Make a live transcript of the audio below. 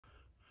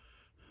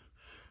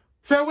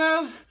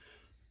Farewell!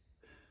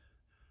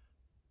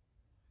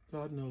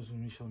 God knows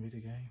when we shall meet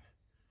again.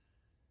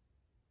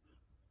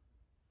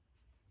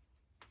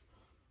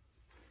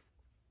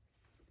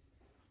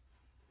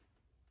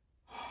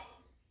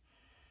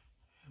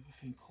 A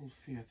faint cold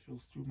fear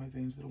thrills through my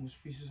veins that almost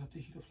freezes up the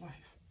heat of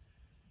life.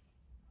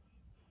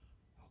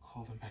 I'll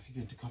call them back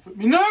again to comfort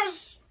me.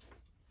 Nurse!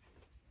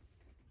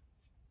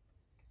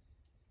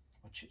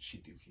 What should she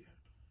do here?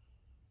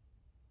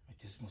 My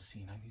dismal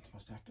scene, I needs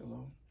must act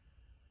alone.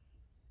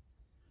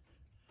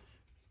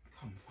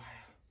 Come, Vile.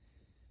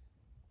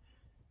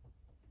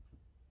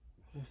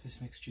 What if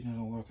this mixture do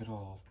not work at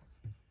all?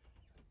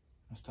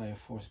 Must I of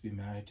force be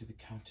married to the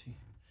county?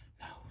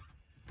 No,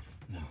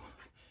 no.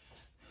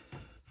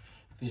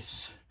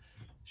 This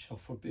shall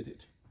forbid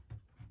it.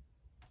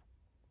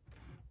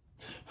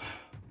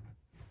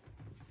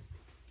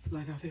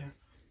 Lie thou there.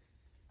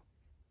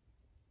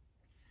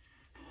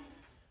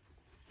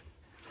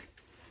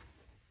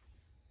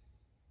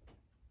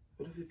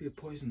 What if it be a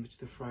poison which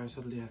the friar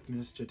subtly hath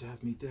ministered to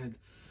have me dead,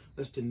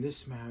 lest in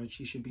this marriage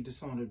he should be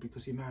dishonoured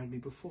because he married me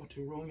before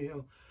to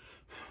Romeo?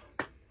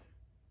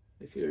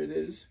 I fear it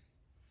is.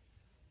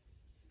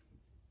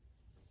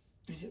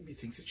 And yet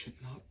methinks it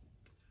should not,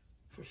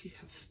 for he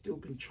hath still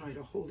been tried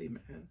a holy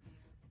man.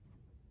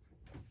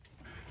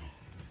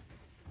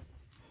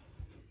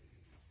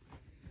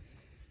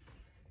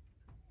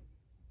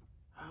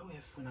 How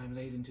if, when I am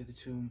laid into the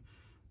tomb,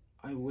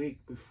 I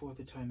wake before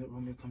the time that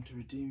Romeo come to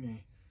redeem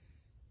me?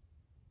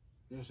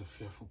 There's a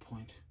fearful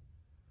point.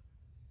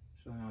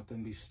 Shall I not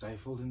then be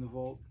stifled in the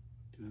vault,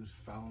 to whose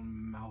foul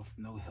mouth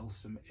no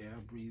healthsome air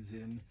breathes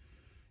in,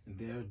 and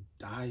there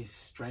die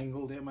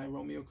strangled ere my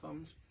Romeo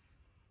comes?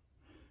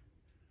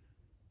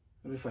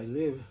 But if I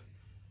live,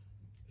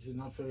 is it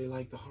not very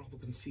like the horrible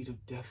conceit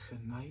of death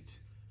and night,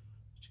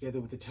 together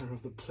with the terror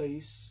of the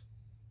place,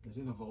 as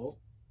in a vault,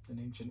 an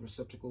ancient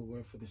receptacle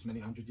where for this many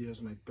 100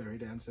 years my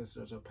buried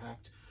ancestors are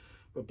packed,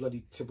 where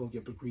bloody Tybalt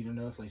yet but green on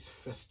earth lies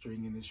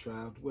festering in his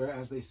shroud, where,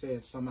 as they say,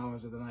 at some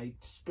hours of the night,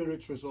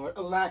 spirits resort.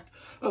 Alack,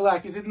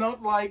 alack, is it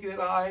not like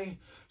that I,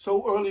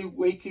 so early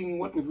waking,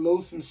 what with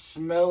loathsome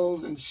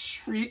smells and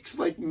shrieks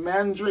like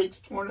mandrakes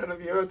torn out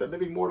of the earth, that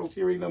living mortals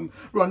hearing them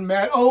run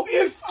mad? Oh,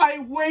 if I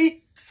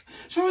wake,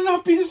 shall I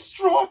not be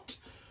distraught,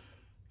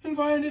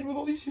 environed with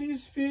all these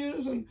hideous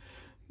fears, and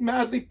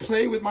madly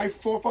play with my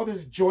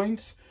forefather's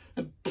joints,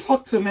 and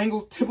pluck the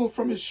mangled Tybalt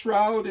from his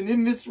shroud, and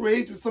in this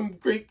rage with some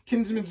great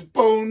kinsman's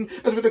bone,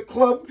 as with a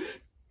club,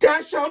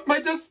 dash out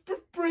my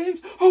desperate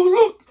brains? Oh,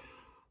 look!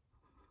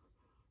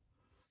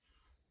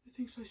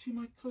 Methinks I see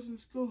my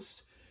cousin's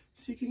ghost,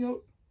 seeking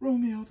out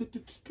Romeo that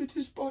did spit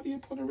his body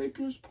upon a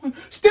rapier's point.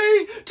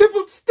 Stay,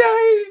 Tybalt,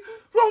 stay!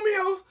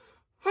 Romeo,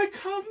 I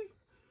come.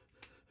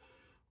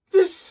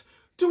 This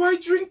do I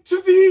drink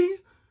to thee.